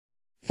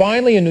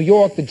finally in New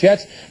York, the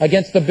Jets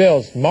against the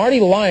Bills.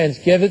 Marty Lyons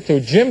gives it to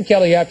Jim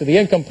Kelly after the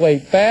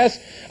incomplete pass.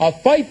 A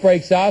fight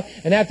breaks out,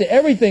 and after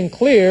everything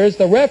clears,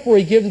 the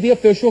referee gives the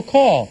official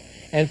call.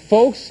 And,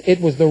 folks, it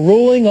was the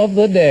ruling of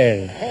the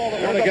day.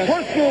 There's a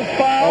personal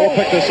foul. We'll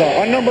pick this up.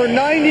 On number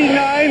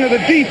 99 of the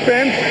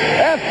defense,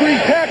 after he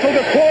tackled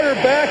the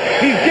quarterback,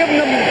 he's giving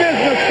them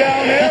business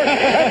down there.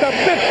 That's a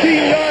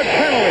 15-yard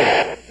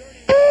penalty.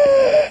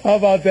 How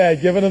about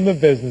that, giving him the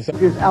business?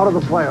 Is out of the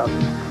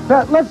playoffs.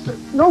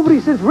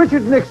 Nobody since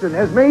Richard Nixon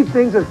has made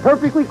things as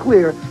perfectly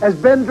clear as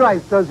Ben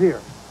Dreith does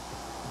here.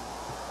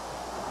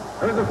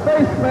 There's a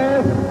face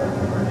mask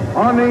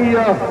on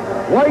the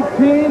white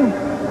team,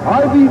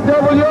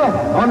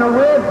 IBW, on the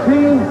red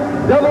team,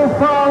 double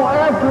foul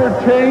after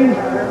a change.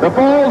 The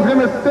ball's going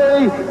to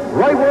stay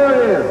right where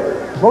it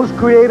is. Most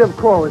creative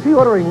call. Is he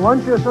ordering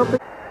lunch or something?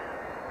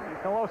 He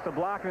close to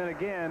blocking it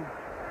again,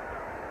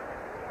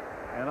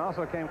 and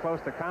also came close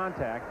to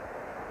contact.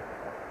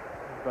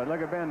 But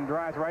look at Ben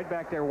Dreith right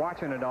back there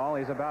watching it all.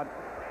 He's about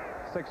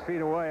 6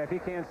 feet away. If he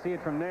can't see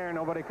it from there,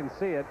 nobody can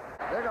see it.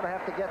 They're going to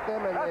have to get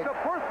them in. That's a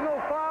personal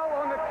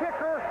foul on the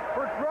kicker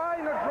for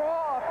trying to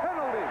draw a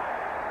penalty.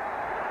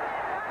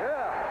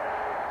 Yeah.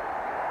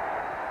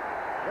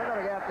 They're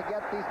going to have to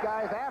get these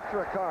guys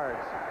after a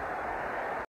cards.